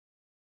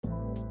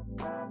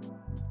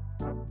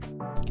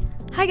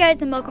Hi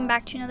guys, and welcome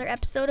back to another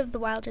episode of The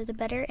Wilder the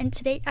Better, and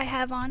today I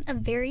have on a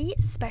very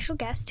special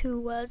guest who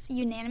was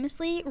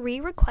unanimously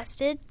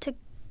requested to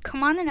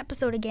come on an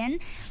episode again,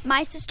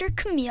 my sister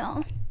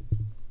Camille.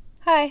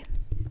 Hi.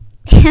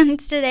 And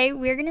today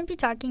we're going to be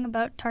talking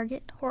about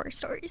Target horror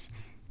stories.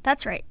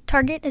 That's right,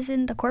 Target is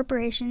in the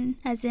corporation,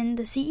 as in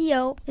the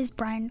CEO is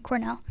Brian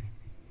Cornell.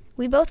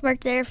 We both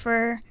worked there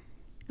for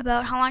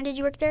about, how long did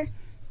you work there?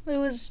 It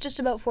was just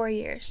about 4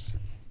 years.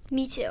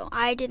 Me too.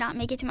 I did not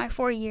make it to my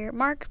 4-year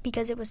mark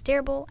because it was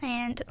terrible,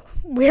 and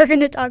we're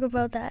going to talk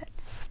about that.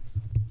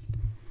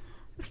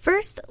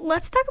 First,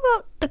 let's talk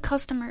about the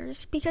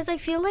customers, because I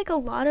feel like a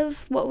lot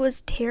of what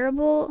was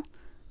terrible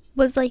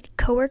was like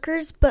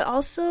coworkers, but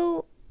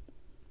also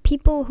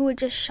people who would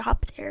just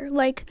shop there.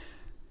 Like,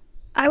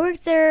 I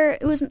worked there,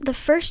 it was the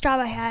first job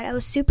I had. I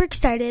was super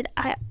excited.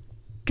 I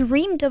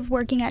dreamed of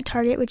working at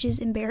Target, which is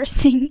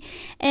embarrassing,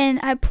 and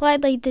I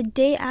applied like the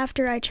day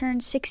after I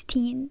turned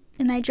 16,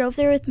 and I drove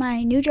there with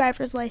my new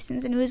driver's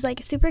license, and it was like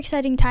a super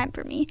exciting time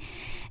for me.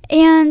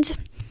 And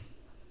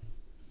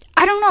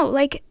I don't know,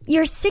 like,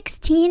 you're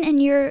 16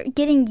 and you're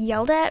getting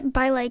yelled at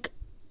by like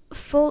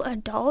full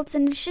adults,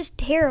 and it's just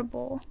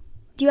terrible.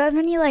 Do you have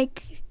any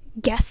like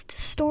guest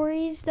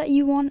stories that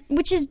you want?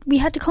 Which is, we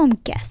had to call them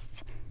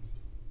guests.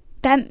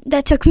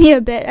 That took me a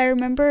bit. I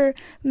remember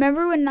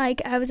when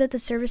like I was at the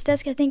service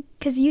desk, I think,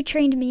 because you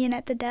trained me in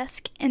at the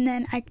desk, and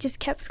then I just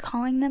kept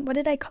calling them, what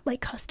did I call, like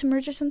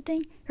customers or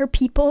something, or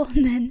people,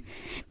 and then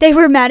they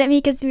were mad at me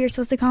because we were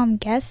supposed to call them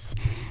guests.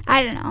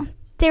 I don't know.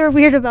 They were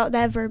weird about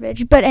that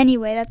verbiage, but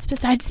anyway, that's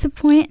besides the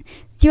point.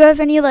 Do you have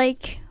any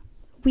like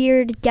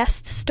weird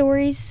guest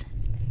stories?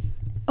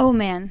 Oh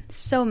man,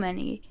 so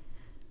many.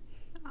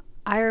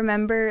 I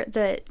remember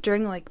that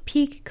during like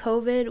peak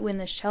COVID, when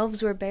the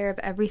shelves were bare of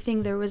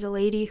everything, there was a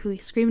lady who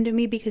screamed at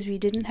me because we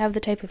didn't have the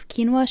type of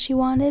quinoa she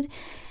wanted.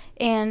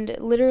 And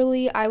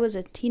literally, I was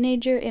a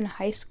teenager in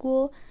high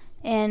school,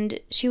 and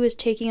she was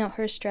taking out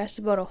her stress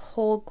about a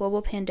whole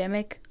global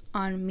pandemic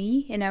on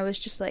me. And I was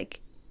just like,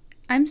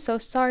 I'm so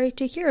sorry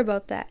to hear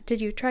about that. Did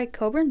you try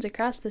Coburn's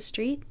across the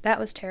street? That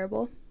was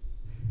terrible.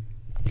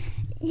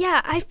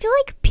 Yeah, I feel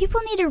like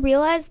people need to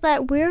realize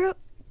that we're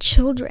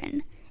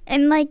children.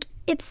 And like,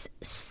 it's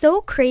so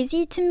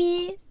crazy to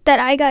me that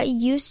I got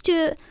used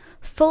to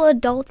full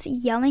adults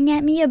yelling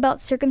at me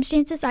about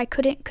circumstances I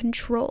couldn't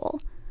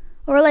control.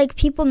 Or like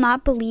people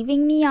not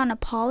believing me on a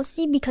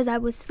policy because I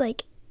was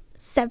like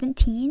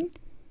 17.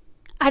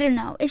 I don't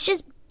know. It's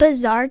just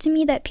bizarre to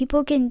me that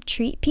people can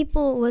treat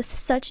people with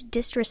such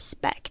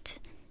disrespect.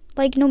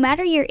 Like, no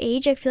matter your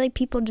age, I feel like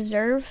people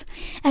deserve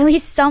at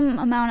least some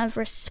amount of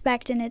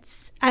respect, and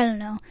it's, I don't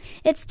know.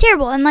 It's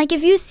terrible. And like,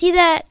 if you see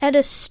that at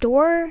a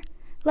store,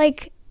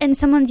 like, and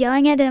someone's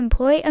yelling at an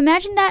employee,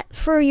 imagine that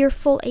for your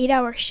full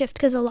 8-hour shift,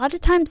 because a lot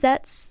of times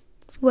that's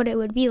what it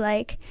would be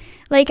like.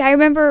 Like, I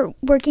remember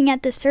working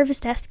at the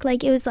service desk,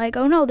 like, it was like,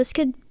 oh no, this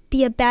could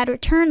be a bad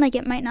return, like,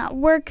 it might not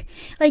work.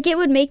 Like, it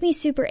would make me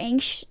super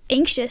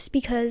anxious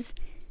because,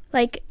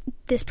 like,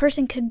 this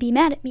person could be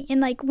mad at me. And,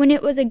 like, when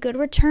it was a good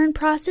return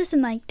process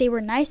and, like, they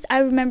were nice, I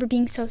remember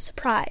being so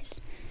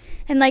surprised.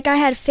 And, like, I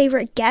had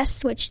favorite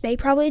guests, which they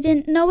probably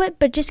didn't know it,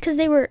 but just because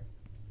they were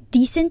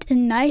decent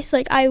and nice,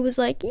 like, I was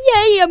like,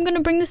 yay, I'm gonna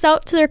bring this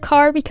out to their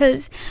car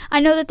because I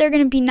know that they're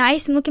gonna be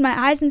nice and look in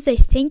my eyes and say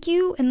thank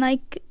you, and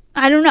like,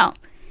 I don't know,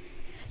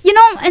 you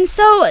know. And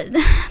so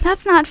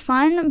that's not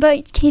fun.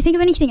 But can you think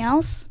of anything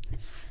else?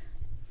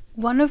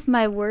 One of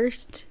my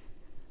worst,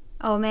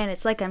 oh man,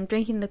 it's like I'm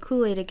drinking the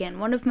Kool-Aid again.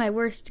 One of my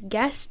worst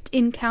guest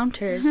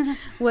encounters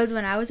was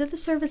when I was at the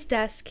service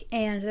desk,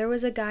 and there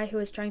was a guy who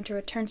was trying to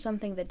return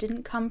something that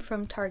didn't come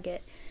from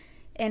Target.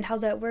 And how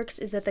that works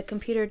is that the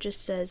computer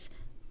just says,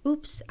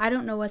 oops, I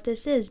don't know what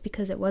this is,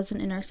 because it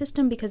wasn't in our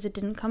system because it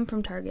didn't come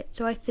from Target.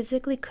 So I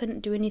physically couldn't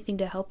do anything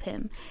to help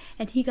him.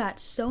 And he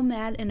got so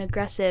mad and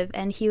aggressive,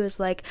 and he was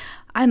like,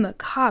 I'm a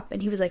cop.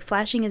 And he was like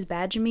flashing his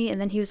badge at me, and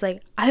then he was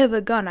like, I have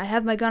a gun. I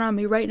have my gun on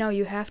me right now.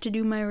 You have to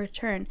do my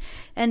return.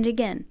 And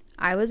again,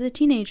 I was a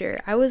teenager.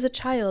 I was a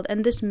child.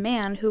 And this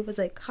man who was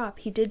a cop,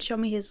 he did show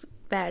me his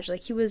badge,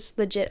 like he was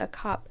legit a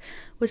cop,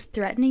 was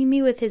threatening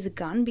me with his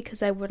gun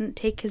because I wouldn't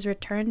take his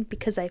return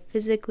because I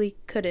physically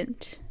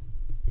couldn't.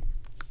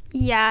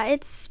 Yeah,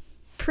 it's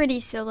pretty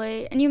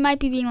silly. And you might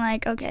be being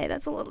like, okay,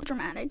 that's a little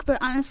dramatic. But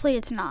honestly,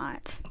 it's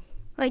not.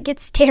 Like,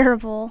 it's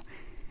terrible.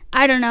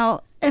 I don't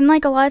know. And,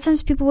 like, a lot of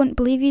times people wouldn't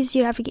believe you, so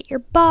you'd have to get your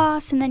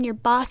boss. And then your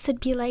boss would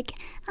be like,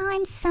 oh,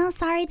 I'm so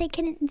sorry they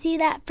couldn't do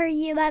that for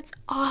you. That's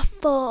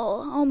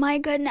awful. Oh, my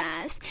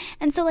goodness.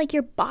 And so, like,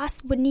 your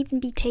boss wouldn't even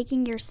be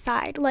taking your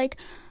side. Like,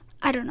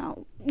 I don't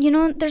know. You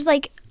know, there's,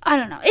 like, I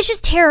don't know. It's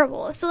just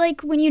terrible. So,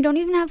 like, when you don't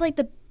even have, like,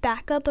 the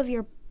backup of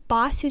your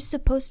boss who's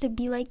supposed to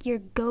be like your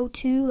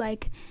go-to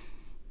like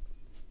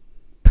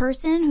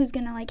person who's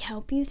gonna like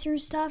help you through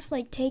stuff,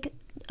 like take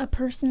a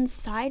person's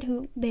side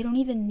who they don't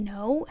even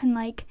know, and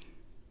like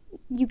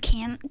you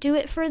can't do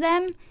it for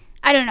them.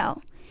 I don't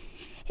know.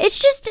 It's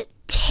just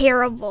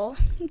terrible.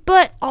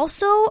 But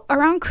also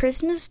around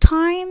Christmas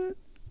time,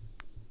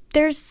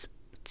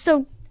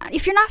 so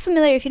if you're not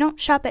familiar, if you don't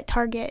shop at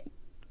Target,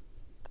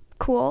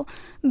 cool.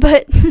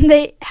 But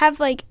they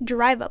have, like,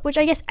 drive up, which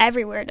I guess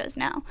everywhere does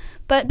now.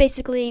 But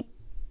basically,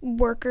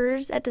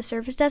 workers at the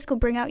service desk will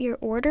bring out your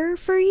order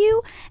for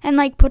you and,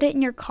 like, put it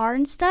in your car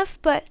and stuff.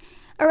 But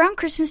around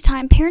Christmas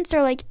time, parents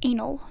are, like,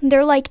 anal.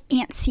 They're, like,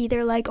 antsy.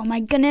 They're like, oh, my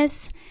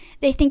goodness.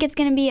 They think it's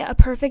going to be a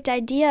perfect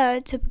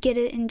idea to get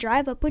it in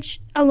drive up,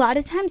 which a lot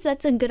of times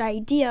that's a good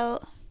idea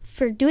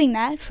for doing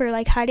that, for,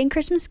 like, hiding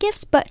Christmas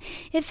gifts. But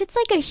if it's,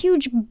 like, a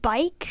huge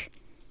bike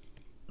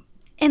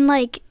and,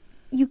 like,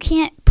 you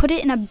can't put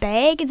it in a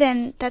bag,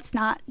 then that's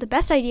not the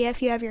best idea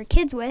if you have your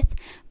kids with.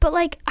 But,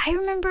 like, I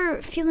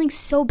remember feeling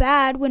so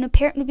bad when a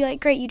parent would be like,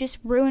 great, you just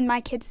ruined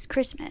my kid's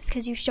Christmas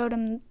because you showed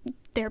them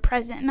their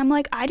present. And I'm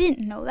like, I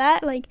didn't know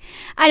that. Like,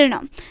 I don't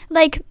know.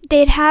 Like,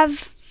 they'd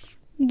have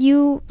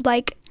you,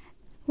 like,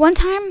 one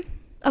time,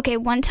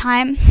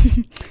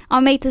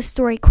 I'll make this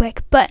story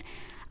quick, but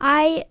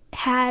I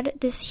had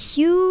this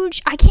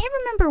huge, I can't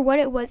remember what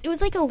it was. It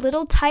was like a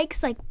little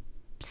Tykes, like,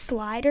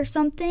 slide or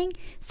something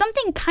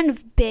kind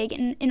of big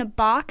in a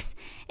box.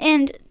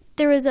 And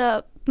there was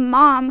a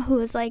mom who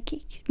was like,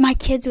 my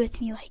kid's with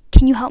me, like,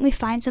 can you help me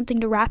find something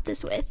to wrap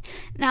this with?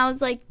 And I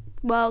was like,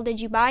 well, did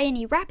you buy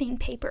any wrapping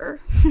paper?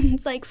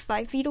 It's like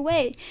 5 feet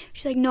away.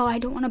 She's like, no, I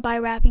don't want to buy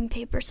wrapping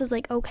paper. So I was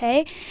like,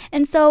 okay.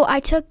 And so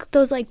I took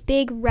those, like,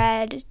 big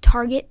red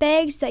Target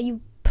bags that you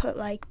put,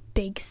 like,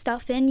 big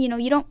stuff in. You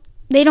know,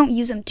 they don't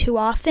use them too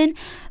often.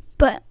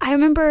 But I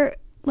remember,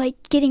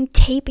 like, getting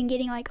tape and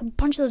getting, like, a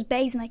bunch of those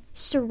bags and, like,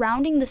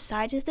 surrounding the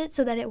sides with it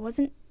so that it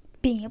wasn't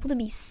being able to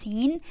be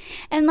seen.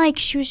 And, like,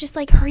 she was just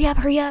like, hurry up,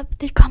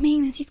 they're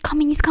coming, he's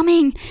coming.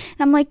 And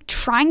I'm, like,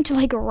 trying to,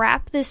 like,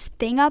 wrap this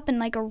thing up in,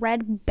 like, a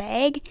red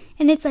bag,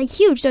 and it's, like,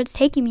 huge, so it's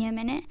taking me a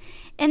minute.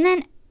 And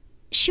then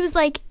she was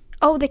like,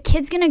 oh, the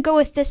kid's gonna go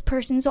with this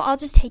person, so I'll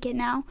just take it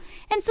now.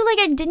 And so, like,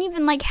 I didn't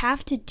even, like,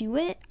 have to do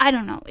it. I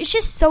don't know, it's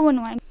just so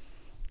annoying.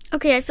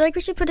 Okay, I feel like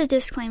we should put a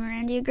disclaimer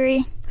in. Do you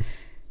agree?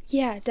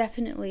 Yeah,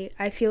 definitely.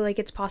 I feel like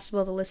it's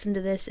possible to listen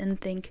to this and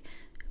think,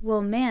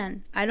 well,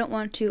 man, I don't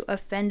want to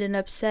offend and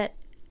upset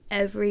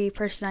every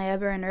person I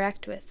ever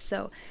interact with.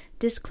 So,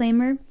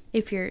 disclaimer,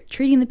 if you're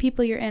treating the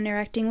people you're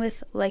interacting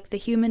with like the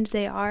humans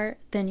they are,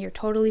 then you're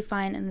totally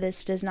fine and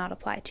this does not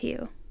apply to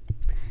you.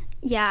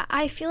 Yeah,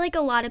 I feel like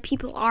a lot of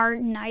people are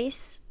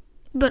nice,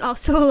 but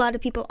also a lot of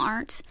people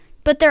aren't.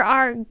 But there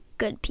are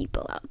good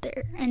people out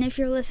there. And if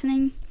you're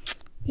listening,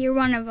 you're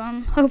one of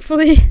them,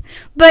 hopefully.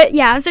 But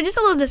yeah, so just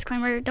a little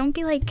disclaimer. Don't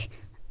be like,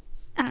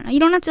 I don't know, you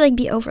don't have to, like,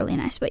 be overly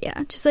nice, but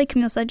yeah, just like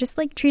Camille said, just,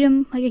 like, treat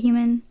him like a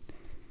human.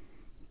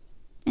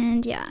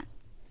 And yeah.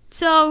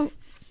 So,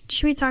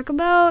 should we talk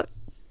about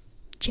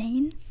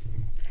Jane?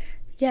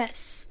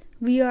 Yes,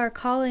 we are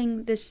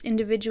calling this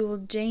individual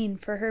Jane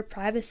for her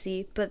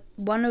privacy, but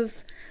one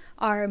of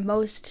our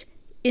most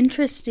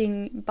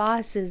interesting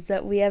bosses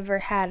that we ever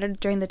had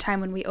during the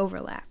time when we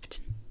overlapped.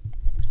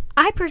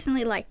 I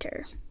personally liked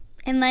her.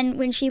 And then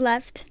when she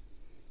left,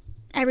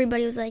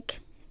 everybody was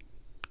like,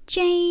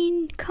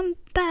 Jane, come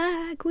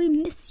back, we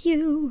miss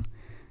you.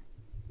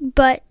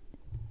 But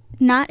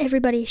not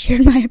everybody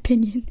shared my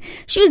opinion.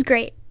 She was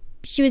great.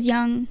 She was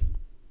young.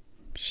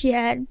 She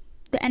had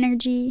the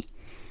energy.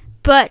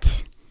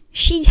 But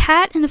she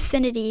had an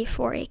affinity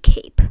for a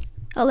cape.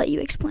 I'll let you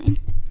explain.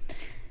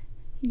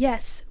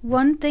 Yes,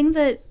 one thing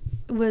that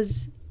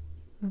was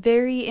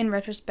in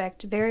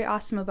retrospect, very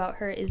awesome about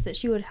her is that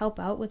she would help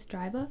out with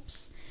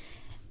drive-ups.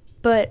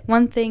 But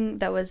one thing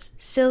that was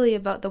silly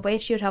about the way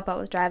she would help out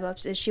with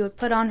drive-ups is she would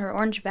put on her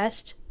orange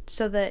vest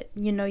so that,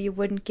 you know, you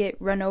wouldn't get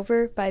run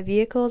over by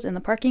vehicles in the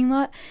parking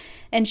lot.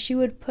 And she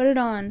would put it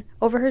on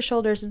over her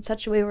shoulders in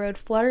such a way where it would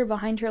flutter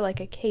behind her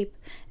like a cape.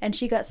 And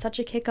she got such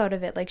a kick out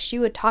of it. Like, she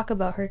would talk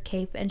about her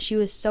cape, and she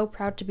was so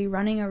proud to be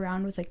running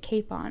around with a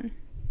cape on.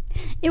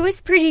 It was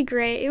pretty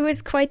great. It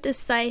was quite the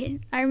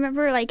sight. I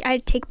remember, like,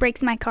 I'd take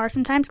breaks in my car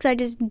sometimes because I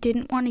just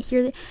didn't want to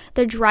hear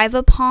the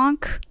drive-up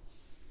honk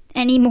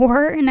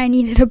anymore, and I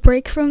needed a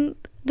break from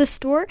the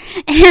store.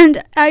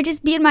 And I'd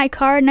just be in my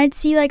car, and I'd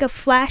see, like, a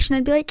flash, and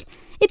I'd be like,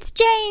 it's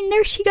Jane,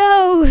 there she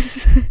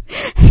goes.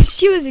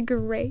 She was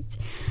great.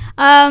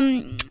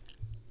 But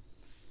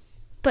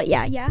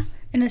yeah.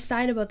 An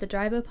aside about the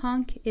drive-up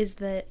honk is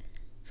that,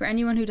 for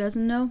anyone who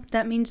doesn't know,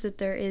 that means that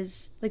there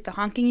is, like, the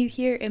honking you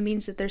hear, it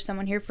means that there's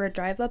someone here for a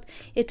drive-up.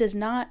 It does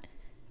not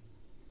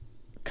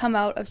come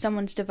out of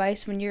someone's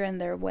device when you're in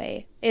their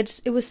way.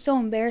 It was so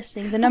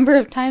embarrassing. The number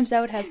of times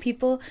I would have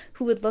people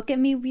who would look at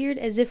me weird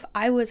as if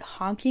I was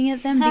honking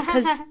at them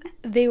because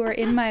they were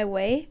in my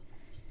way.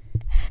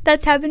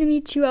 That's happened to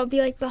me too. I'll be,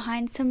 like,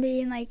 behind somebody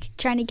and, like,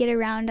 trying to get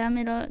around them.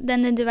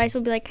 Then the device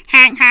will be like,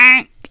 honk,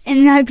 honk.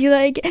 And I'd be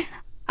like,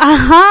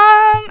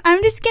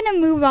 I'm just gonna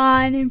move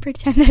on and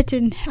pretend that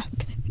didn't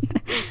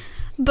happen.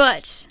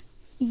 But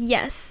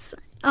yes,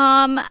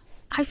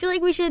 I feel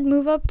like we should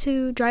move up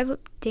to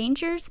drive-up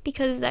dangers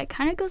because that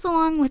kind of goes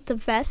along with the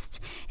vest.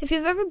 If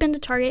you've ever been to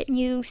Target and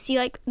you see,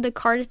 like, the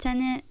cart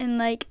attendant and,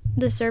 like,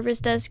 the service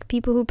desk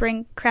people who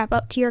bring crap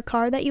up to your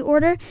car that you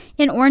order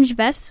in orange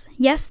vests,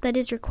 yes, that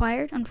is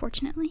required,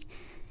 unfortunately.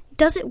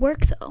 does it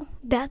work, though?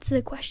 That's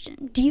the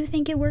question. Do you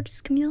think it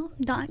works, Camille,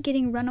 not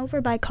getting run over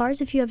by cars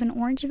if you have an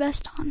orange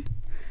vest on?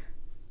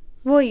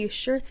 Well, you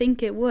sure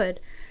think it would.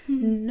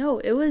 No,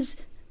 it was...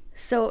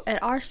 So,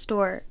 at our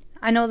store,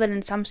 I know that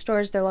in some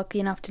stores they're lucky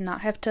enough to not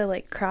have to,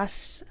 like,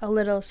 cross a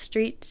little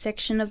street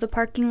section of the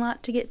parking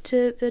lot to get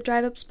to the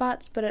drive-up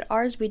spots, but at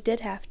ours we did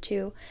have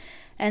to.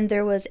 And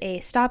there was a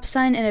stop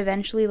sign and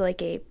eventually,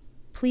 like, a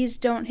please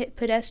don't hit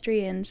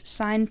pedestrians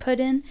sign put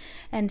in,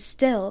 and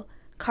still...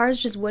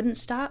 cars just wouldn't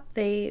stop.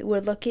 They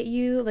would look at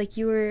you like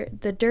you were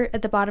the dirt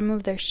at the bottom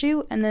of their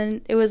shoe, and then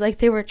it was like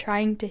they were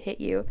trying to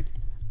hit you.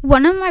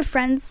 One of my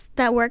friends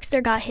that works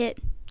there got hit.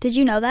 Did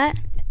you know that?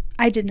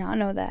 I did not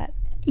know that.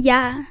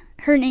 Yeah,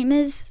 her name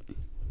is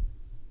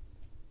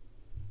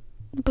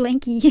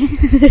Blanky.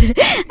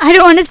 I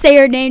don't want to say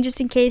her name just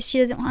in case she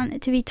doesn't want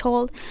it to be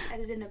told.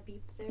 Added in a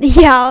beep there.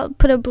 Yeah, I'll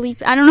put a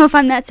bleep. I don't know if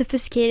I'm that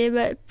sophisticated,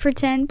 but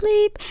pretend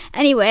bleep.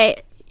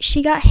 Anyway,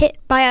 she got hit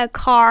by a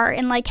car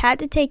and, like, had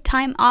to take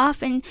time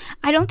off, and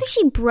I don't think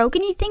she broke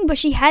anything, but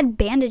she had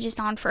bandages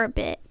on for a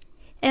bit.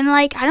 And,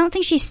 like, I don't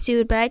think she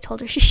sued, but I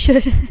told her she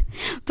should.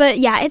 But,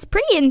 yeah, it's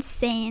pretty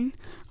insane.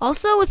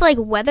 Also, with, like,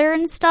 weather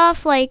and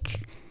stuff,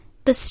 like,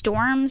 the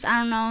storms, I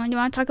don't know. Do you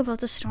want to talk about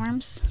the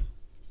storms?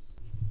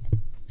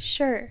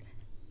 Sure.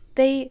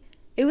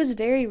 It was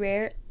very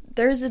rare.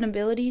 There's an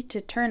ability to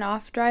turn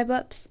off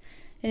drive-ups,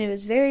 and it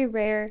was very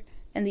rare,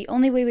 and the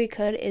only way we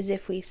could is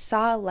if we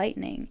saw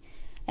lightning.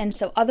 And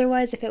so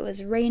otherwise, if it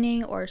was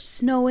raining or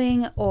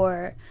snowing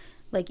or,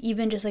 like,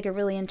 even just, like, a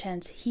really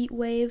intense heat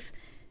wave,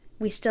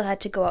 we still had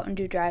to go out and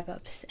do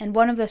drive-ups. And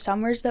one of the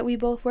summers that we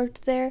both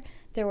worked there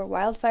were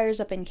wildfires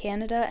up in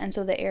Canada, and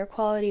so the air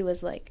quality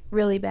was, like,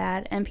 really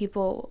bad, and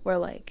people were,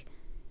 like,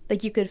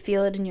 you could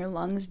feel it in your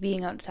lungs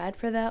being outside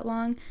for that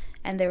long,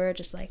 and they were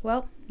just like,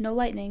 well, no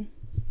lightning.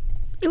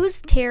 It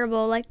was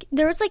terrible. Like,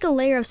 there was, like, a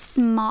layer of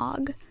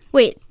smog.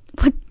 Wait,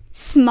 what?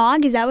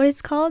 Smog? Is that what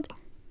it's called?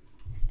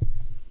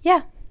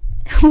 Yeah.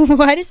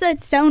 Why does that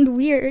sound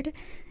weird?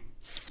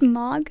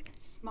 Smog?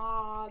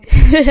 Smog.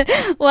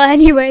 Well,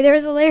 anyway, there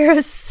was a layer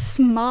of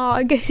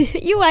smog.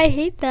 Ew, I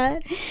hate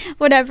that.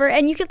 Whatever.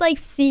 And you could, like,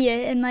 see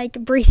it, and, like,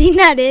 breathing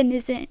that in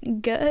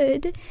isn't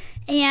good.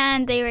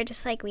 And they were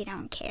just like, we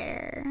don't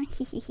care.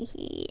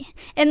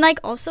 And, like,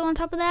 also on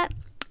top of that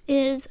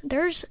is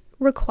there's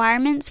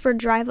requirements for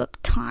drive-up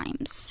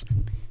times.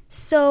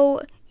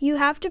 So you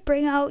have to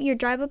bring out your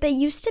drive-up. It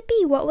used to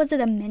be, what was it,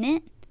 a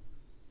minute?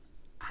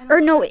 Or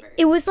no,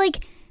 it was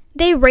like,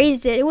 they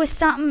raised it. It was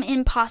something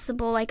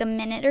impossible, like a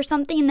minute or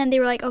something. And then they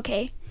were like,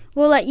 okay,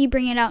 we'll let you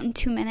bring it out in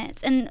 2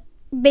 minutes. And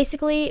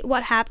basically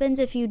what happens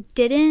if you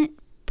didn't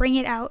bring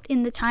it out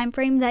in the time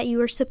frame that you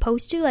were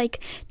supposed to,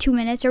 like 2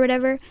 minutes or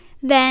whatever,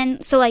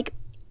 then, so like,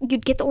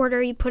 you'd get the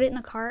order, you'd put it in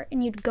the cart,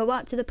 and you'd go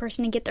out to the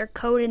person and get their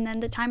code, and then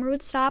the timer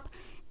would stop.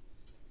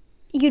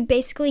 You'd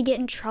basically get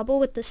in trouble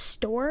with the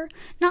store.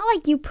 Not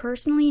like you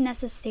personally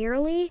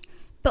necessarily,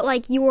 but,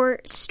 like, your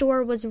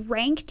store was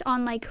ranked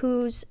on, like,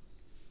 whose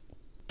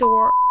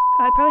door...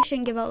 I probably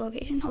shouldn't give out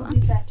location. Hold on.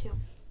 Bleep that, too.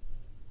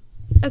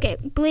 Okay,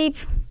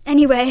 bleep.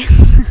 Anyway.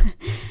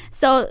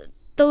 So,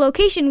 the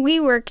location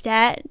we worked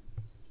at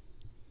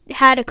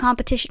had a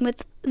competition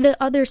with the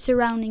other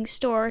surrounding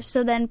stores.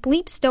 So then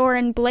Bleep Store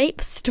and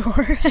Blape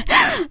Store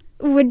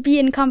would be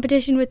in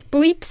competition with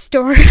Bleep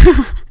Store.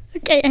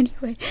 Okay,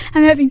 anyway.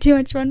 I'm having too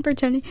much fun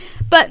pretending.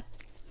 But,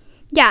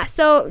 yeah,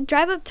 so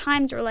drive-up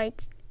times were,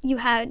 like... you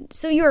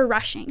were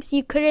rushing, so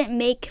you couldn't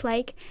make,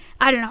 like,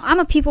 I don't know, I'm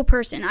a people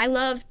person. I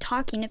love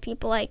talking to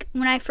people. Like,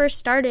 when I first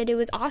started, it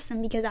was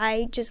awesome because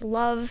I just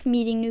love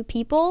meeting new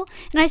people,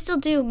 and I still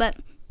do, but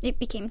it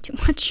became too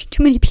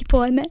many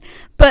people I met.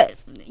 But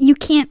you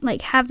can't,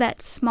 like, have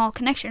that small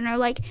connection, or,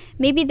 like,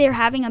 maybe they're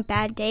having a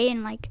bad day,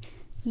 and, like,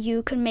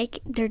 you could make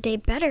their day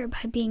better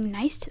by being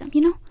nice to them,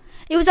 you know?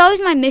 It was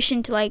always my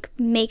mission to, like,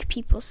 make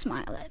people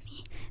smile at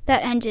me.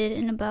 That ended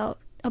in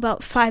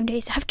about 5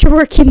 days after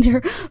working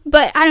there,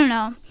 but I don't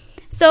know.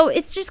 So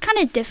it's just kind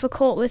of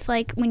difficult with,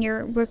 like, when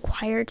you're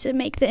required to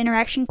make the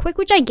interaction quick,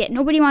 which I get.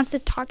 Nobody wants to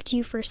talk to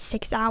you for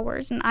 6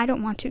 hours, and I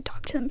don't want to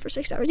talk to them for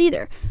 6 hours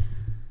either.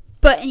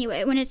 But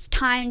anyway, when it's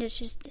timed,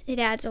 it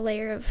adds a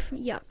layer of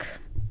yuck.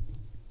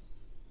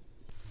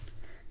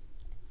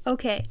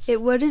 Okay,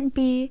 it wouldn't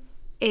be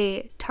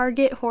a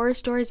Target Horror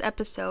Stories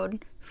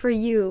episode for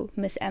you,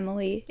 Miss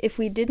Emily, if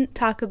we didn't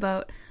talk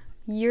about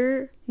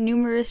your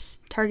numerous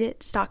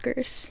Target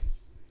stalkers.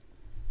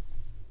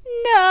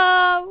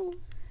 No!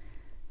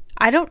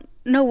 I don't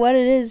know what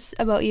it is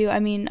about you. I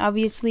mean,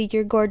 obviously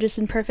you're gorgeous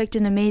and perfect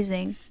and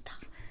amazing.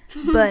 Stop.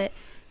 But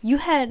you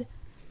had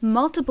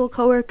multiple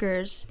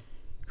coworkers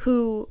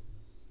who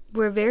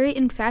were very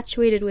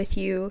infatuated with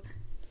you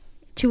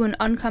to an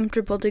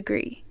uncomfortable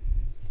degree.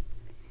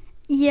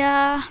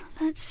 Yeah,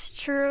 that's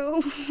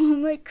true.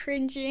 I'm, like,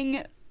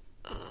 cringing.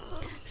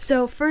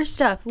 So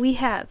first up, we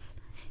have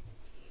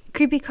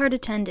creepy card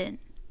attendant.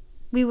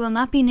 We will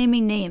not be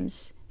naming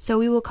names, so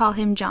we will call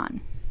him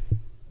John.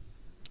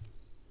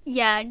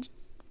 Yeah,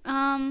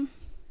 John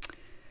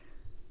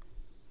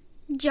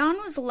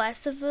was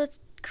less of a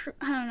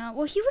I don't know.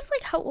 Well, he was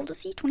like, how old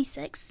was he?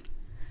 26?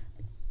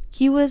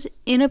 He was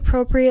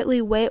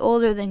inappropriately way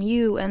older than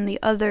you and the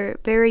other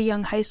very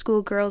young high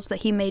school girls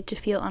that he made to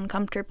feel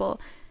uncomfortable.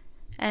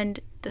 And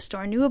the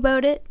store knew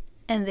about it,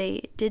 and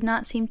they did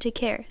not seem to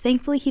care.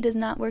 Thankfully, he does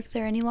not work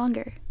there any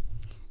longer.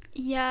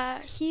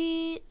 Yeah,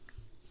 he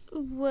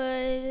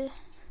would...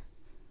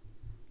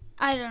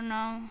 I don't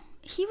know.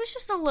 He was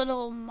just a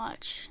little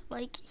much.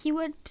 Like, he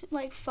would,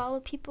 like, follow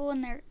people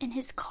in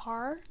his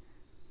car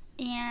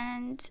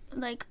and,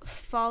 like,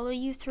 follow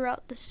you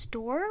throughout the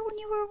store when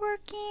you were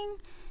working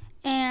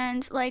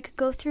and, like,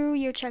 go through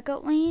your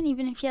checkout lane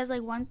even if he has,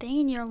 like, one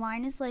thing and your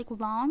line is, like,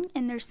 long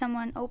and there's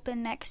someone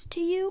open next to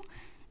you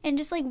and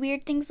just, like,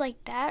 weird things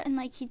like that. And,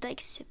 like, he'd,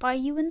 like, sit by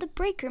you in the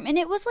break room. And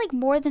it was, like,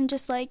 more than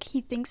just, like, he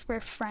thinks we're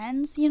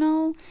friends, you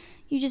know?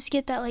 You just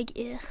get that, like,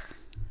 ugh.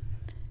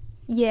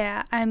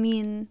 Yeah, I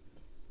mean,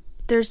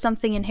 there's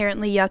something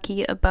inherently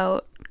yucky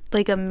about,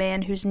 like, a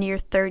man who's near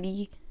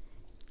 30,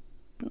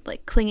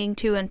 like, clinging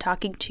to and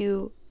talking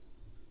to,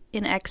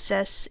 in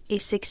excess, a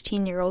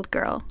 16-year-old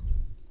girl.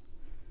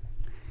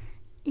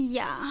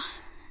 Yeah.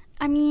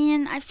 I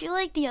mean, I feel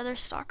like the other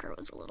stalker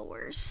was a little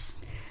worse.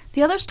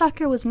 The other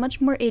stalker was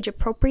much more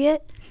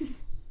age-appropriate,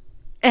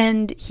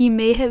 and he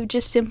may have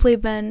just simply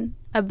been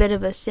a bit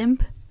of a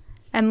simp.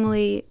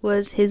 Emily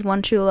was his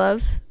one true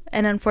love,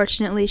 and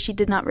unfortunately she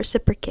did not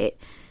reciprocate.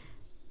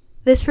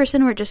 This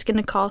person we're just going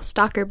to call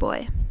Stalker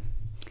Boy.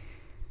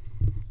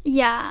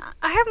 Yeah,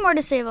 I have more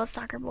to say about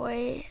Stalker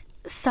Boy.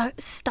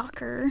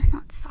 Stalker,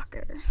 not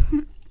soccer.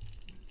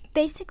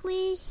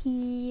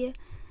 Basically,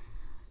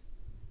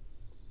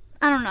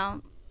 I don't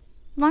know.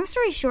 Long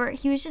story short,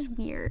 he was just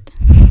weird.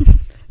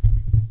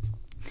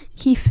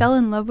 He fell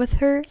in love with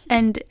her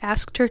and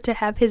asked her to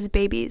have his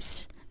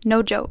babies.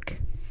 No joke.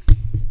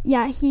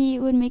 Yeah, he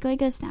would make,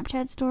 like, a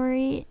Snapchat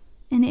story,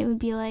 and it would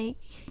be like,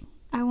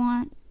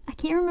 I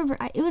can't remember,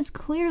 it was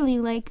clearly,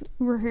 like,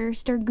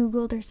 rehearsed or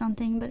Googled or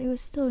something, but it was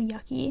still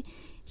yucky.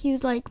 He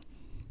was like,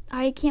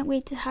 I can't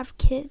wait to have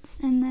kids,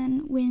 and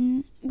then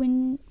when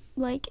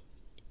like,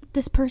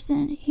 this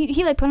person,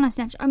 he like, put on a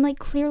Snapchat, I'm like,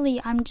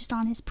 clearly, I'm just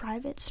on his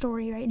private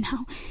story right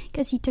now,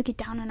 because he took it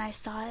down and I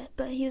saw it,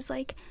 but he was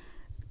like,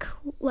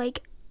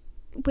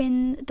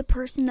 when the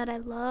person that I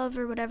love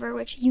or whatever,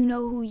 which you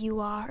know who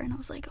you are, and I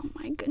was like, oh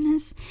my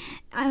goodness.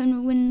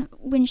 And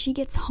when she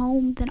gets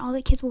home, then all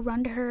the kids will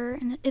run to her,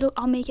 and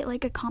I'll make it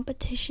like a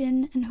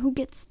competition, and who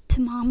gets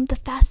to mom the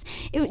fast.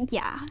 It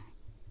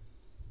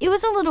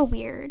was a little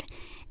weird,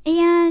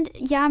 and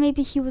yeah,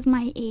 maybe he was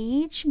my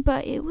age,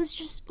 but it was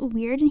just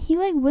weird, and he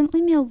like wouldn't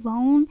leave me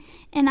alone,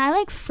 and I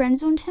like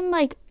friend-zoned him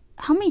like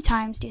how many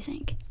times do you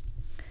think?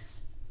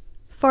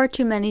 Far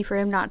too many for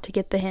him not to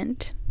get the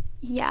hint.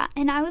 Yeah,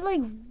 and I would, like,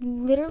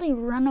 literally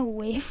run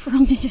away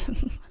from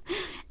him.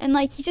 And,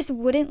 like, he just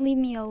wouldn't leave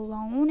me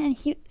alone. And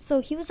he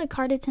was a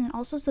card attendant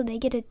also, so they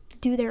get to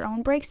do their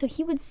own breaks. So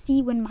he would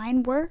see when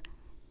mine were.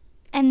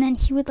 And then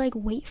he would, like,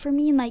 wait for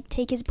me and, like,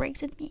 take his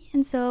breaks with me.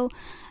 And so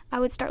I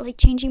would start, like,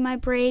 changing my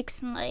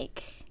breaks and,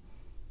 like,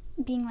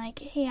 being like,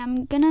 hey,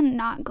 I'm gonna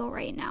not go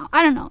right now.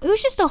 I don't know. It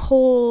was just a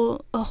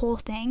whole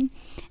thing.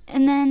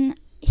 And then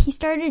he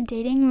started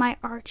dating my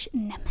arch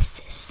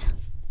nemesis.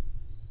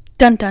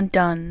 Dun dun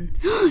dun.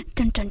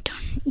 Dun dun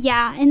dun.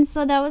 Yeah, and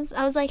so I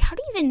was like, how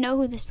do you even know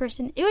who this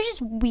person? It was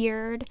just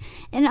weird.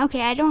 And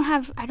okay, I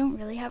don't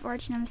really have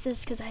arch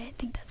nemesis because I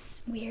think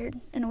that's weird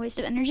and a waste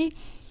of energy.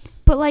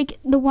 But like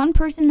the one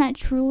person that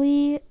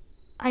truly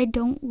I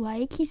don't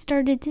like, he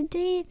started to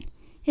date.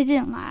 It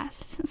didn't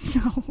last,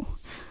 so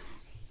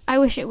I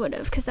wish it would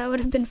have, because that would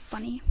have been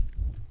funny.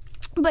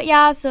 But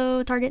yeah,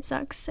 so Target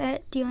sucks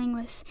at dealing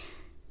with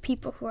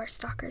people who are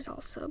stalkers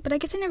also. But I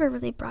guess I never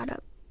really brought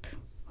up,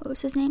 what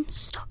was his name?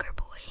 Stalker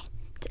Boy.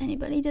 To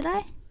anybody, did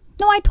I?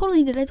 No, I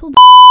totally did. I told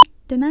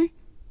didn't I?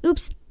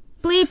 Oops.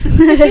 Bleep.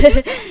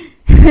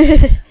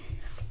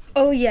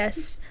 Oh,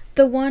 yes.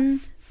 The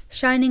one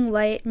shining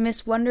light,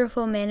 Miss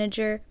Wonderful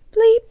Manager,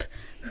 Bleep,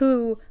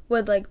 who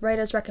would, like, write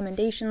us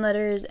recommendation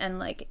letters and,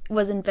 like,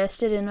 was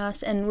invested in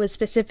us and was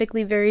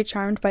specifically very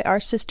charmed by our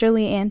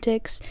sisterly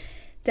antics,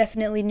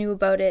 definitely knew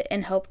about it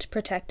and helped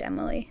protect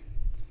Emily.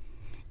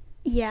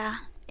 Yeah.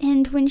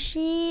 And when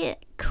she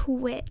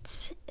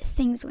quit,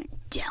 things went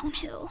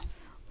downhill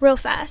real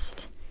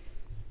fast.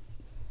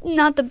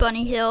 Not the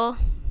bunny hill.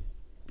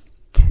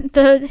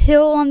 The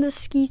hill on the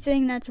ski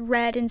thing that's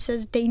red and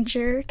says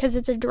danger because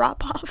it's a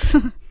drop-off.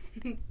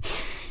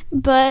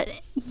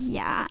 But,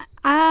 yeah.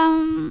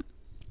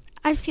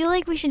 I feel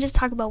like we should just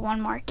talk about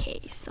one more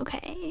case,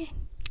 okay?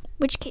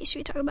 Which case should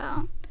we talk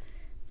about?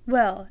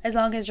 Well, as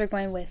long as you're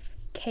going with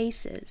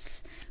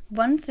cases.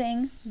 One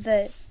thing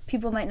that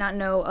people might not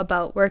know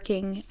about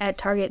working at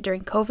Target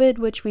during COVID,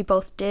 which we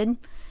both did,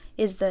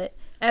 is that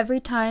every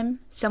time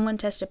someone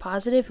tested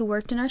positive who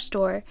worked in our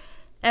store,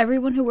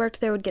 everyone who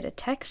worked there would get a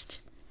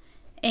text,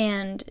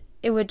 and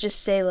it would just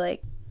say,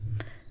 like,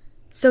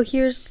 so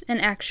here's an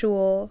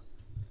actual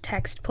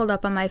text pulled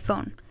up on my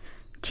phone.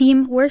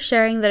 Team, we're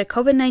sharing that a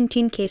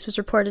COVID-19 case was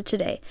reported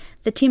today.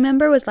 The team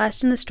member was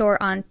last in the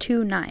store on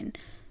 2/9.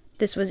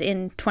 This was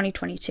in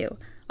 2022.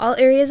 All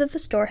areas of the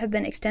store have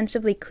been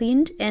extensively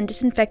cleaned and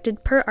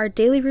disinfected per our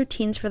daily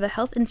routines for the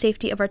health and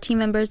safety of our team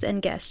members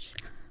and guests.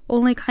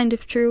 Only kind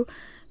of true.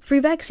 Free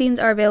vaccines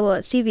are available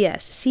at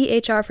CVS. See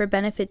HR for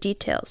benefit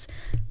details.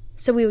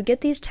 So we would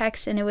get these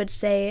texts and it would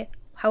say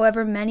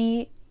however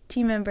many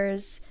team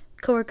members,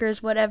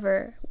 coworkers,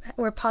 whatever,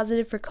 were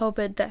positive for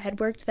COVID that had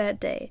worked that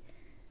day.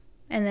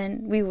 And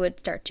then we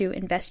would start to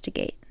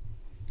investigate.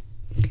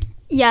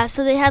 Yeah,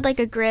 so they had, like,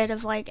 a grid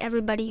of, like,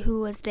 everybody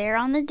who was there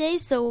on the day.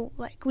 So,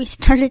 like, we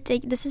started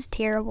taking... This is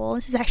terrible.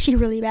 This is actually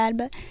really bad.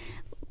 But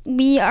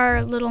we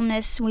are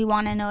littleness. We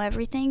want to know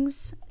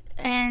everything's.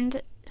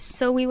 And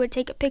so we would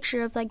take a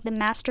picture of, like, the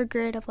master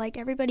grid of, like,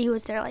 everybody who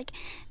was there. Like,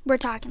 we're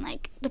talking,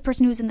 like, the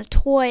person who was in the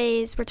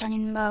toys. We're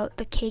talking about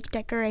the cake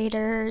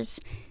decorators,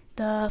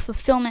 the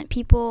fulfillment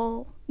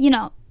people. You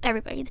know,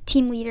 everybody. The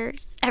team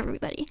leaders.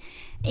 Everybody.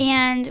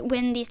 And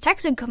when these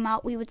texts would come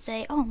out, we would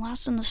say, oh,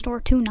 last in the store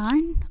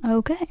 2-9?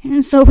 Okay.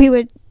 And so we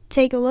would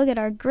take a look at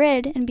our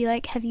grid and be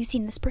like, have you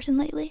seen this person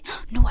lately?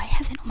 No, I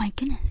haven't. Oh, my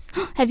goodness.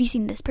 Have you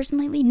seen this person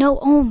lately? No.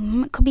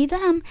 Oh, it could be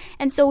them.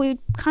 And so we would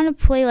kind of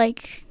play,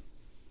 like,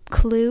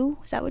 Clue.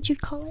 Is that what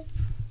you'd call it?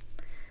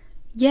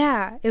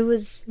 Yeah, it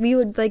was, we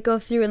would, like, go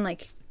through and,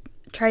 like,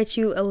 try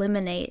to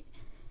eliminate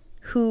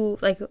who,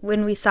 like,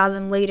 when we saw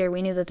them later,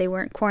 we knew that they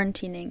weren't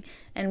quarantining,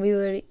 and we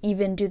would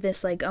even do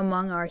this, like,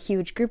 among our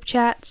huge group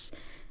chats,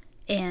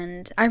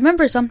 and I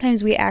remember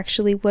sometimes we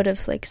actually would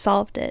have, like,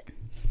 solved it.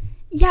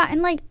 Yeah,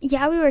 and, like,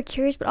 yeah, we were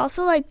curious, but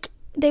also, like,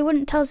 they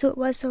wouldn't tell us who it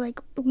was, so,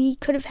 like, we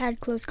could have had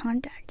close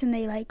contact, and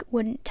they, like,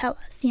 wouldn't tell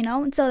us, you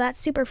know, and so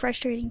that's super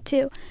frustrating,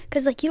 too,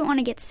 because, like, you don't want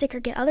to get sick or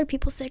get other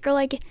people sick, or,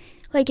 like,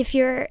 if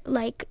you're,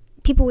 like,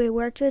 people we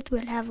worked with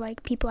would have,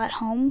 like, people at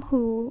home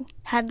who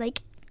had,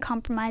 like,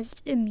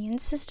 compromised immune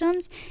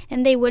systems,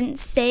 and they wouldn't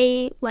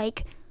say,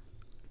 like,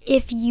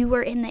 if you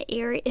were in the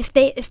area, if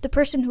the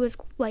person who was,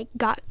 like,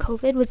 got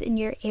COVID was in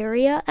your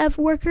area of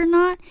work or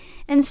not.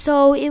 And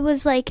so it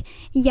was like,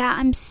 yeah,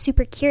 I'm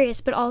super curious,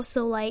 but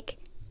also, like,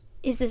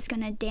 is this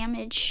gonna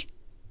damage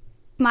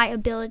my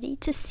ability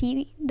to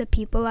see the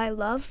people I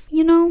love,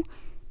 you know?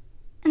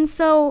 And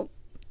so,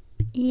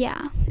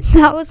 yeah,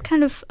 that was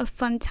kind of a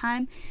fun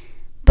time.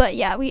 But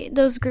yeah,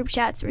 those group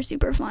chats were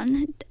super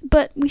fun.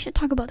 But we should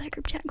talk about that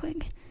group chat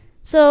quick.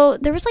 So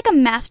there was, like, a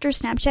master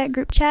Snapchat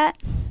group chat.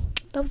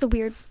 That was a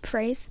weird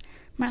phrase.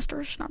 Master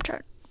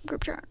Snapchat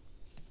group chat.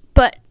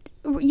 But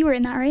you were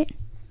in that, right?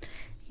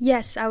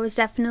 Yes, I was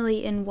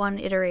definitely in one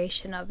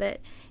iteration of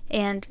it.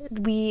 And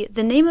the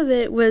name of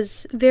it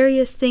was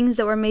various things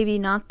that were maybe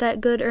not that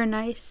good or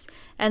nice.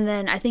 And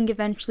then I think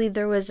eventually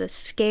there was a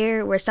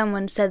scare where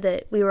someone said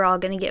that we were all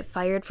going to get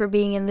fired for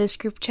being in this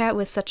group chat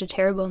with such a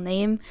terrible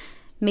name,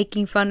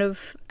 making fun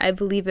of, I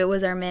believe it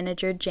was our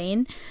manager,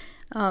 Jane.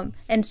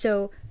 And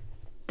so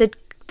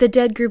the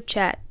dead group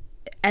chat,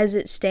 as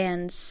it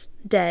stands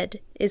dead,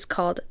 is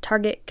called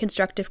Target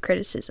Constructive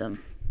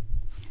Criticism.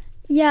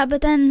 Yeah,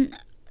 but then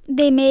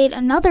they made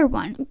another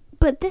one.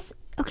 But this,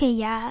 okay,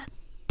 yeah,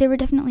 there were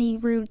definitely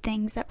rude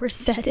things that were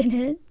said in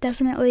it.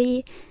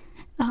 Definitely,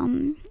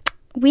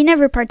 we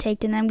never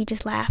partaked in them. We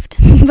just laughed.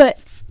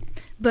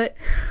 But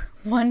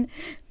one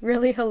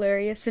really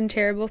hilarious and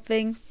terrible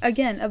thing,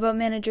 again, about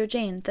Manager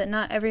Jane that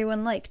not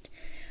everyone liked,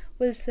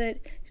 was that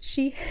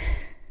she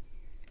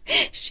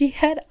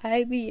had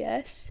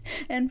IBS,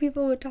 and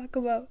people would talk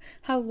about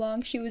how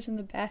long she was in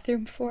the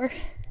bathroom for.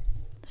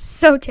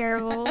 So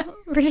terrible.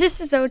 We're just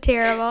so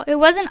terrible. It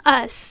wasn't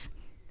us,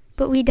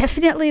 but we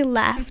definitely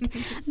laughed.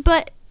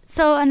 But,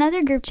 so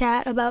another group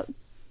chat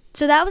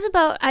so that was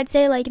about, I'd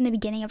say, like, in the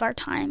beginning of our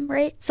time,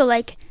 right? So,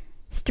 like,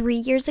 3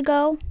 years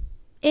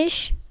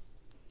ago-ish.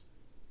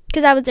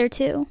 Because I was there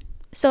too.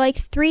 So,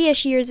 like,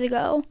 3-ish years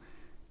ago.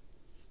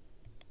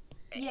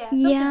 Yeah,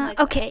 like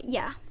okay, that.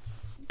 Yeah.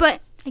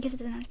 But I guess it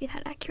doesn't have to be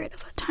that accurate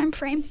of a time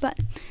frame. But,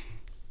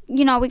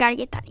 you know, we got to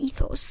get that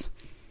ethos.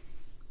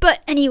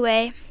 But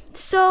anyway,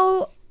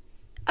 so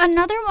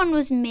another one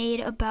was made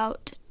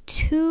about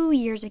 2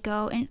 years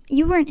ago. And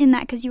you weren't in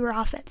that because you were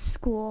off at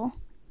school.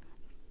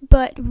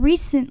 But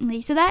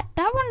recently, so that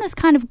one was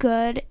kind of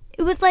good.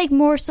 It was, like,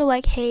 more so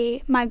like,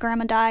 hey, my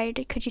grandma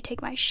died. Could you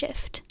take my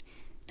shift?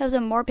 That was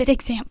a morbid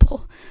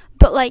example.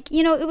 But, like,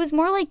 you know, it was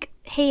more like,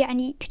 hey,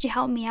 could you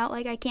help me out?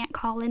 Like, I can't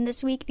call in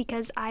this week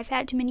because I've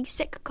had too many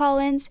sick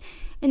call-ins.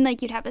 And,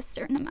 like, you'd have a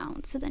certain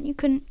amount. So then you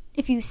couldn't,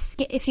 if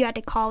you had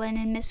to call in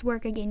and miss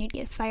work again, you'd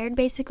get fired,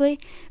 basically.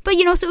 But,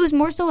 you know, so it was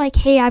more so like,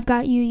 hey, I've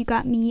got you, you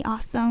got me,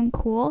 awesome,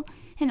 cool.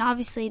 And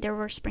obviously there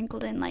were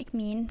sprinkled in, like,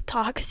 mean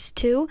talks,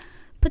 too.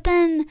 But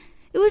then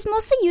it was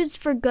mostly used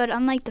for good,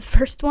 unlike the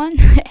first one.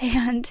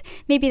 And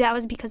maybe that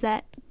was because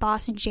that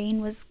boss, Jane,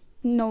 was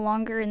no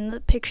longer in the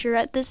picture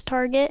at this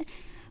Target.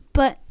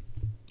 But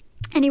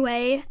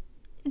anyway,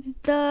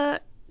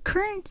 the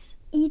current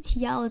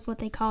ETL is what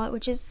they call it,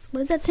 which is,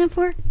 what does that stand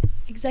for?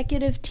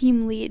 Executive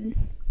Team Lead.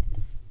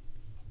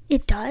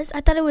 It does?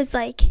 I thought it was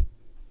like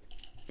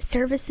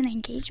service and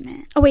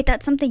engagement. Oh wait,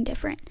 that's something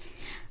different.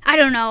 I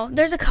don't know.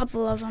 There's a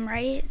couple of them,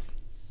 right?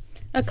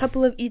 A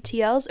couple of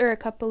ETLs or a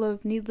couple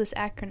of needless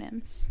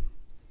acronyms?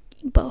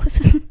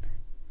 Both.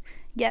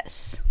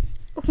 Yes.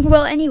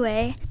 Well,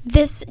 anyway,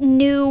 this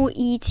new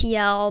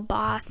ETL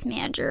boss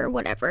manager,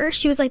 whatever,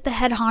 she was like the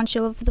head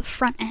honcho of the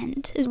front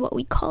end, is what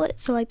we call it.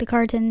 So, like, the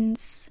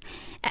cartons,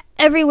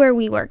 everywhere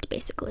we worked,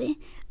 basically.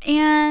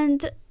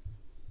 And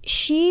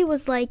she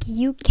was like,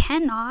 you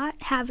cannot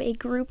have a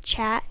group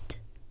chat,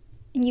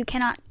 and you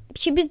cannot,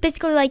 she was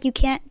basically like,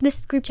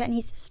 this group chat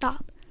needs to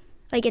stop.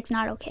 Like, it's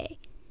not okay.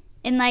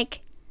 And,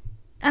 like,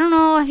 I don't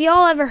know, have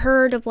y'all ever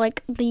heard of,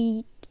 like,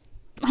 I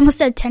almost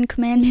said 10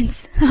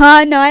 Commandments.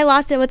 No, I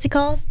lost it. What's it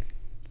called?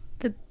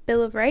 The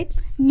Bill of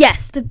Rights?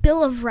 Yes, the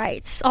Bill of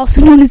Rights,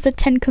 also known as the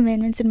 10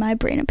 Commandments in my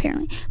brain,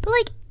 apparently. But,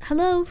 like,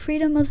 hello,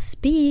 freedom of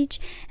speech,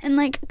 and,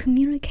 like,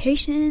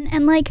 communication,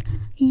 and, like,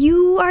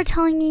 you are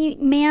telling me,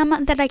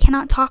 ma'am, that I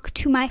cannot talk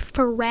to my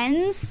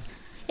friends?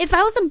 If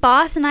I was a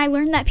boss and I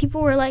learned that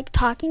people were, like,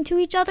 talking to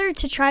each other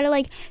to try to,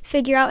 like,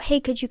 figure out, hey,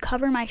 could you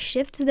cover my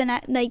shift so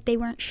then, like, they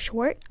weren't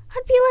short,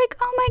 I'd be like,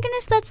 oh my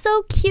goodness, that's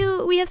so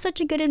cute. We have such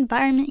a good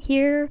environment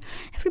here.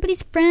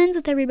 Everybody's friends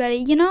with everybody,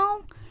 you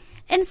know?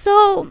 And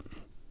so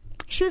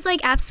she was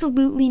like,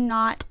 absolutely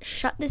not.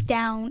 Shut this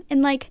down.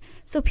 And, like,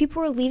 so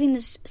people were leaving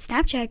this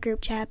Snapchat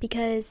group chat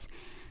because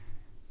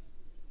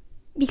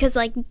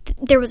like,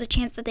 there was a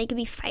chance that they could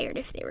be fired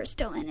if they were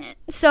still in it.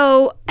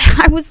 So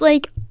I was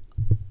like,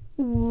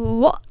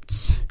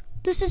 what?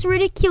 This is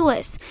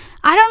ridiculous.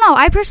 I don't know.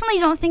 I personally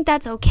don't think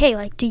that's okay.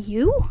 Like, do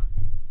you?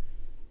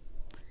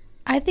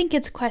 I think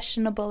it's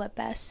questionable at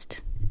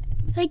best.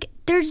 Like,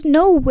 there's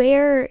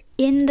nowhere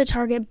in the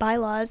Target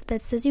bylaws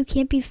that says you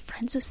can't be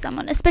friends with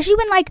someone, especially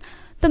when, like,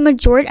 the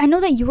majority, I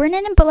know that you weren't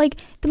in it, but,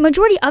 like, the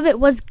majority of it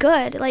was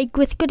good, like,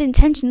 with good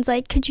intentions,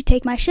 like, could you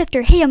take my shift,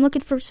 or, hey, I'm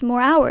looking for some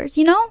more hours,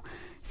 you know?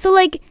 So,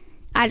 like,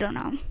 I don't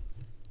know.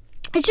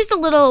 It's just a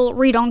little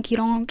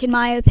redonky-donk, in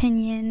my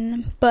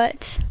opinion,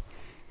 but,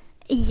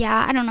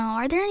 yeah, I don't know.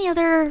 Are there any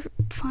other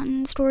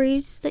fun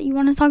stories that you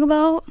want to talk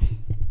about?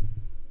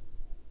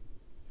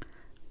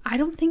 I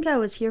don't think I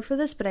was here for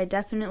this, but I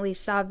definitely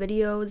saw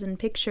videos and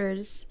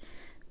pictures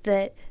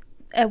that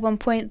at one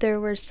point there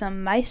were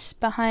some mice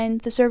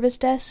behind the service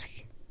desk.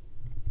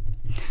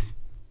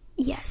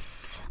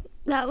 Yes.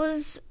 That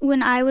was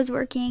when I was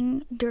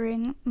working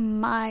during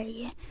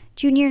my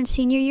junior and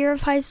senior year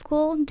of high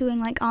school, doing,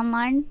 like,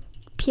 online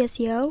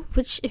PSEO,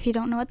 which, if you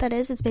don't know what that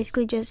is, it's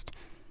basically just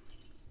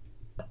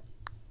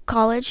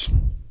college,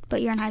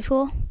 but you're in high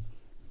school,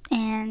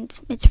 and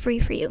it's free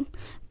for you.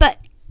 But,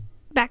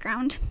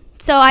 background.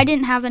 So I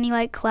didn't have any,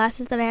 like,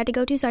 classes that I had to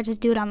go to, so I just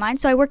do it online.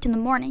 So I worked in the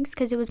mornings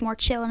because it was more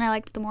chill and I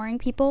liked the morning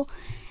people.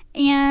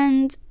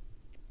 And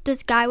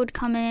this guy would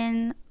come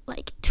in,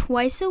 like,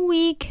 twice a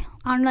week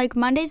on, like,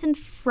 Mondays and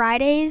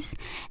Fridays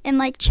and,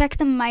 like, check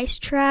the mice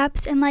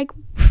traps. And, like,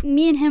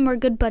 me and him were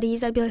good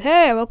buddies. I'd be like,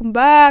 hey, welcome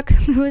back.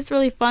 It was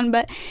really fun.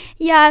 But,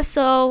 yeah,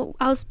 so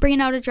I was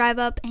bringing out a drive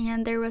up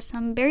and there was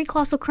some berry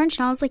colossal crunch.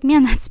 And I was like,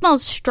 man, that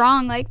smells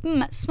strong. Like,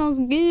 that smells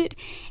good.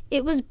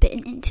 It was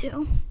bitten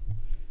into.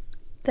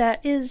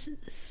 That is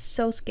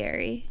so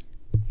scary.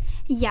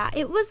 Yeah,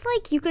 it was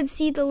like you could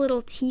see the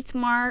little teeth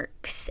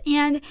marks,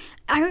 and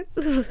I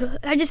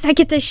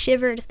get the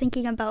shivers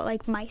thinking about,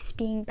 like, mice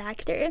being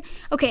back there.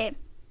 Okay,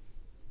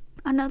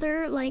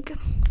 another, like,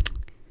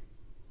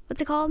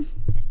 what's it called?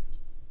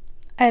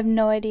 I have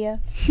no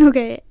idea.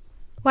 Okay,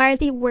 why are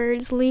the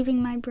words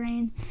leaving my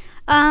brain?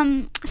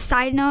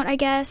 Side note, I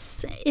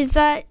guess, is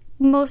that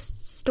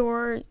most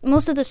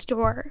of the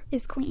store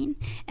is clean,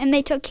 and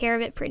they took care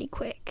of it pretty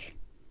quick.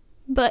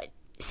 But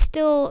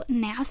still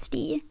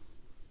nasty,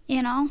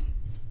 you know?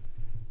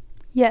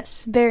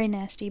 Yes, very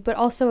nasty, but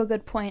also a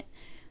good point.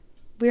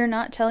 We are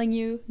not telling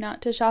you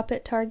not to shop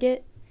at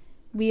Target.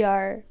 We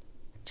are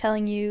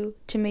telling you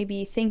to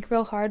maybe think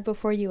real hard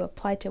before you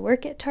apply to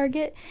work at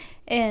Target,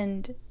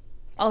 and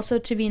also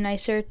to be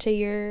nicer to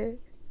your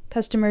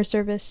customer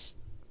service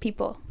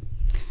people.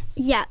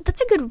 Yeah,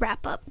 that's a good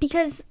wrap up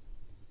because,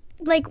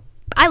 like,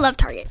 I love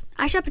Target.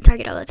 I shop at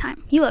Target all the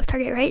time. You love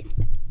Target, right?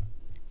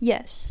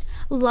 Yes.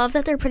 Love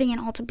that they're putting in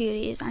Ulta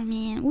Beauties. I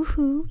mean,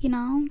 woohoo, you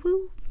know,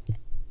 woo.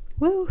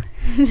 Woo.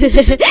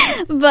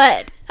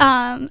 But,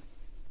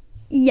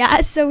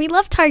 yeah, so we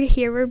love Target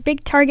here. We're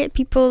big Target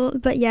people,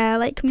 but yeah,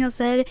 like Camille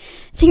said,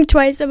 think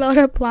twice about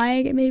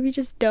applying and maybe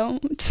just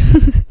don't.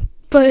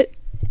 But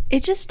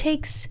it just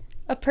takes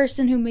a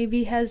person who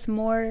maybe has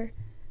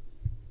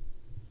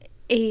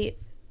a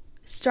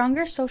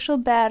stronger social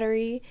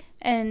battery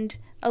and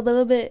a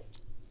little bit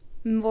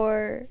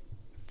more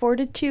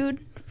fortitude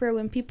for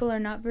when people are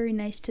not very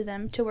nice to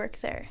them to work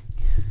there.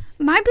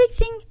 My big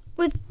thing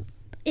with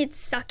it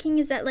sucking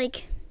is that,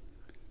 like,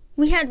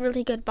 we had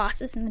really good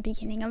bosses in the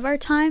beginning of our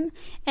time,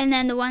 and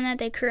then the one that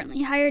they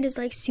currently hired is,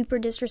 like, super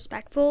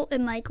disrespectful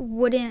and, like,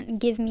 wouldn't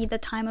give me the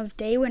time of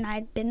day when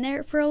I'd been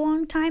there for a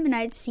long time and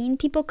I'd seen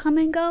people come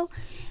and go.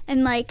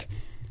 And, like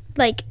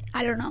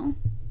I don't know.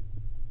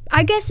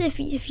 I guess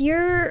if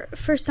you're,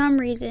 for some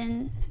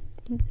reason,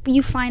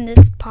 you find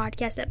this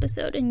podcast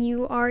episode and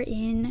you are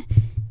in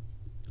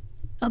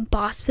a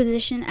boss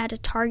position at a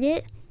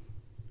Target,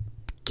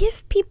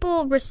 give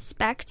people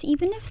respect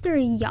even if they're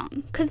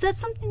young, because that's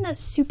something that's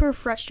super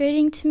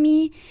frustrating to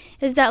me,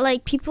 is that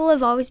like people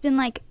have always been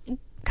like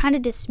kind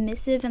of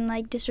dismissive and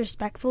like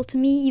disrespectful to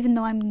me even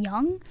though I'm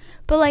young.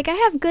 But like I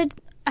have good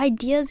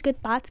ideas,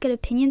 good thoughts, good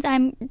opinions.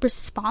 I'm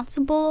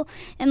responsible.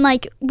 And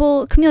like,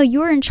 well, Camille, you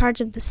were in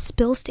charge of the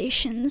spill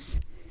stations,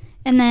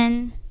 and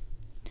then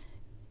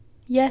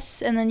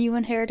yes, and then you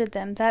inherited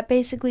them. That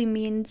basically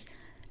means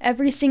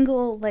every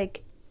single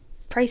like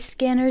price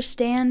scanner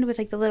stand with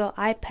like the little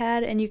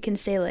iPad, and you can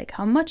say like,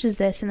 how much is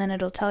this, and then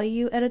it'll tell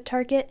you at a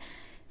Target.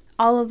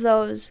 All of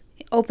those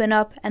open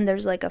up, and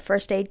there's like a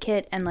first aid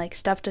kit and like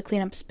stuff to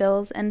clean up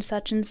spills and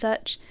such and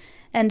such.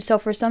 And so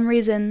for some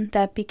reason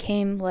that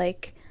became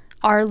like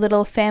our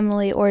little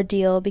family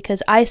ordeal,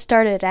 because I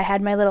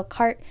had my little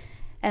cart,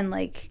 and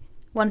like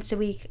once a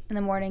week in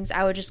the mornings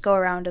I would just go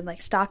around and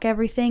like stock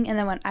everything. And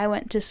then when I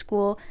went to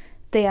school,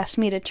 they asked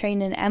me to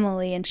train in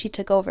Emily, and she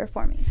took over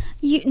for me.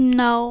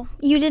 No,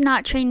 you did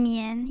not train me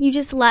in. You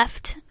just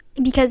left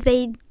because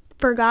they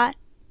forgot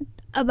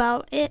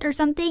about it or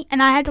something,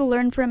 and I had to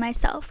learn for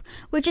myself,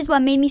 which is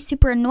what made me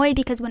super annoyed,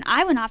 because when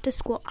I went off to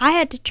school, I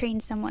had to train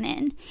someone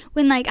in,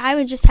 when like I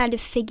would just had to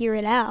figure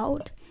it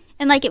out.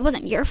 And like it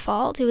wasn't your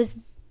fault, it was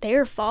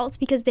their fault,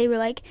 because they were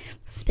like,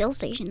 spill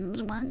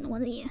stations,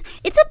 what are you?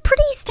 It's a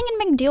pretty stinking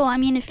big deal. I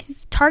mean,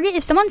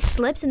 if someone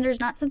slips and there's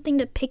not something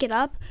to pick it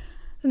up,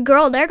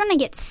 girl, they're gonna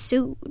get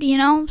sued, you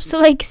know? So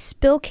like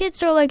spill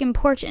kits are like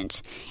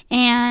important,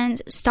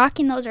 and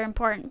stocking those are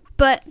important.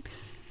 But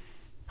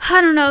I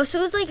don't know,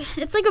 so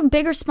it's like a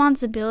big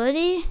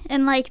responsibility,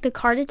 and like the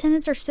cart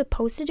attendants are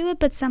supposed to do it,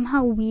 but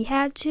somehow we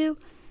had to.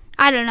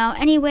 I don't know.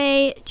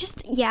 Anyway,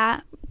 just,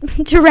 yeah,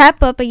 to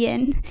wrap up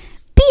again,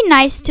 be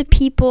nice to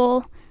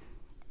people.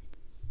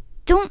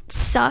 Don't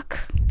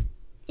suck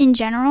in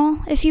general.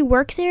 If you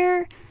work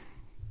there,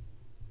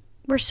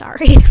 we're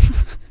sorry.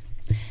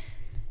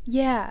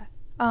 Yeah.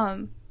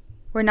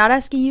 We're not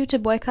asking you to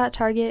boycott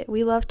Target.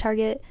 We love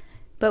Target.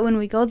 But when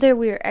we go there,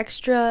 we are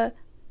extra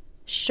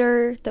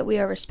sure that we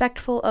are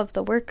respectful of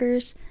the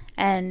workers.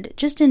 And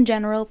just in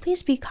general,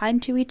 please be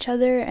kind to each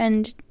other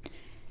and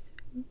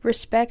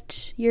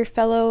respect your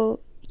fellow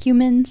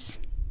humans.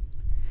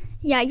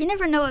 Yeah, you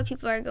never know what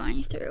people are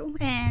going through.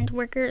 And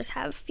workers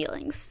have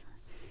feelings.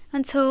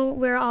 Until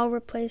we're all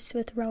replaced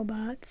with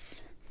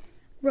robots.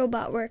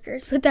 Robot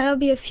workers. But that'll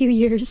be a few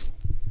years.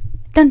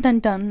 Dun dun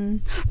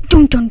dun.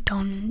 Dun dun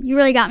dun. You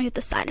really got me with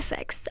the side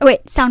effects. Oh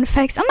wait, sound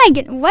effects. Oh my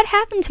goodness, what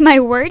happened to my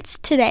words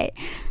today?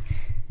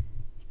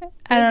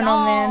 I don't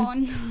know,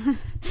 man.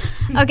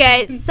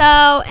 Okay,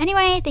 so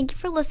anyway, thank you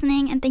for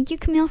listening, and thank you,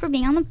 Camille, for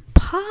being on the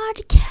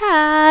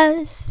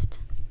podcast.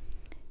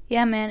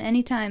 Yeah, man,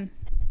 anytime.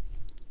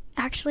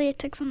 Actually, it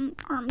took some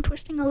arm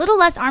twisting. A little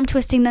less arm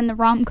twisting than the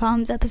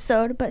rom-coms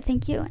episode, but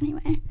thank you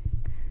anyway.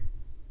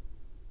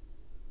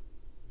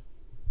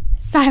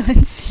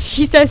 Silence.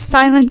 She says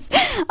silence.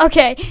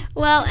 Okay,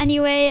 well,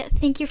 anyway,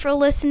 thank you for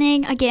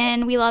listening.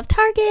 Again, we love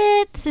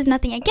Target. This is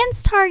nothing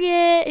against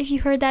Target. If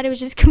you heard that, it was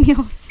just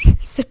Camille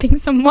sipping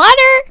some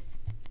water.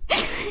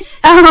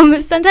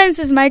 Sometimes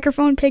this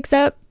microphone picks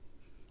up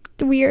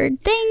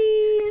weird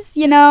things,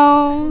 you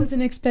know. I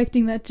wasn't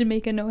expecting that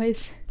Jamaica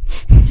noise.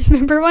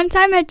 Remember one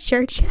time at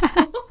church?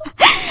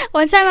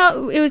 One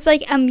time it was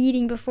like a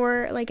meeting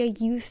before like a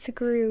youth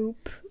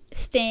group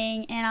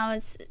thing,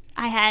 and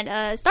I had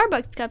a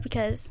Starbucks cup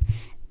because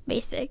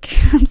basic.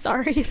 I'm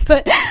sorry,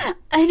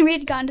 and we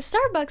had gone to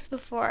Starbucks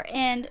before,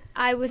 and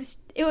I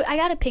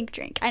got a pink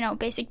drink. I know,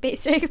 basic,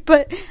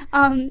 but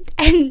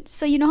and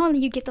so you know how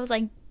you get those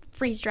like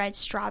freeze-dried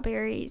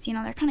strawberries, you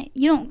know, they're kind of,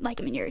 you don't like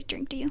them in your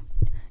drink, do you?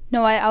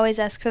 No, I always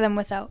ask for them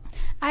without.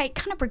 I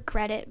kind of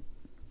regret it.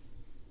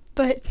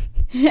 But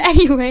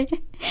anyway,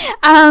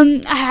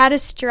 I had a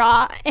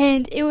straw,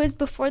 and it was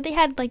before they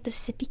had like the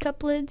sippy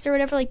cup lids or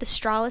whatever, like the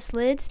strawless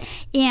lids.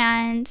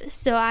 And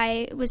so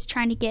I was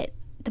trying to get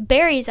the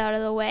berries out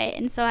of the way,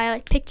 and so I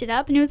like picked it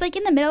up, and it was like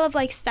in the middle of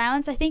like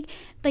silence. I think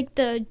like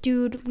the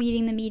dude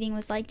leading the meeting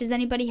was like, "Does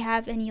anybody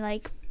have any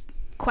like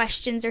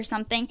questions or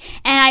something?"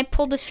 And I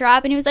pulled the straw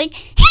up, and he was like,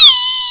 "Hey!"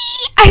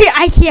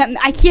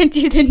 I can't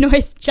do the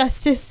noise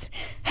justice.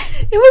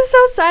 It was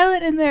so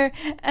silent in there,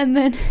 and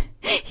then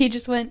he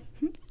just went,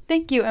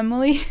 "Thank you,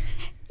 Emily."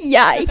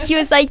 Yeah, he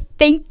was like,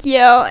 "Thank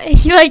you."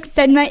 He like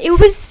said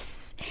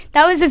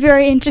that was a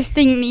very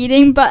interesting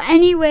meeting, but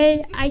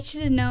anyway, I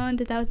should have known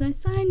that was my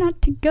sign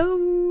not to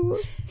go.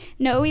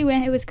 No, we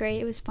went. It was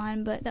great. It was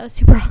fun, but that was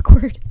super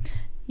awkward.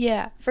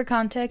 Yeah, for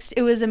context,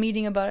 it was a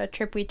meeting about a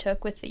trip we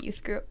took with the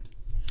youth group.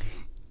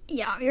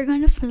 Yeah, we were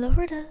going to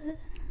Florida,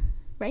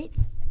 right?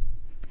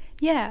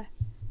 Yeah.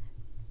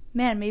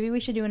 Man, maybe we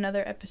should do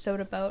another episode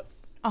about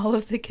all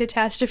of the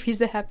catastrophes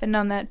that happened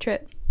on that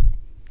trip.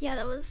 Yeah,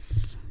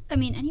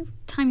 any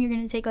time you're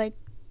going to take like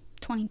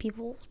 20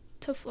 people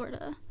to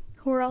Florida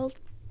who are all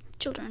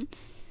children,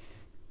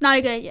 not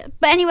a good idea.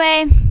 But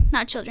anyway,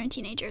 not children,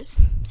 teenagers,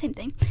 same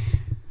thing.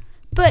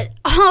 But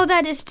all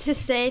that is to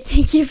say,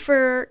 thank you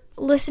for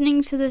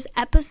listening to this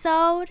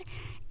episode,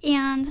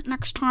 And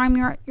next time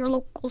you're at your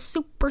local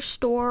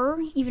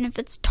superstore, even if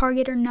it's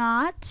Target or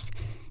not,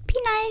 be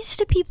nice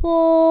to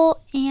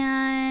people.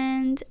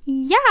 And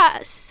yeah,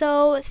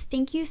 so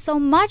thank you so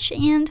much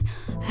and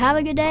have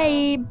a good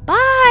day.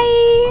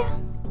 Bye.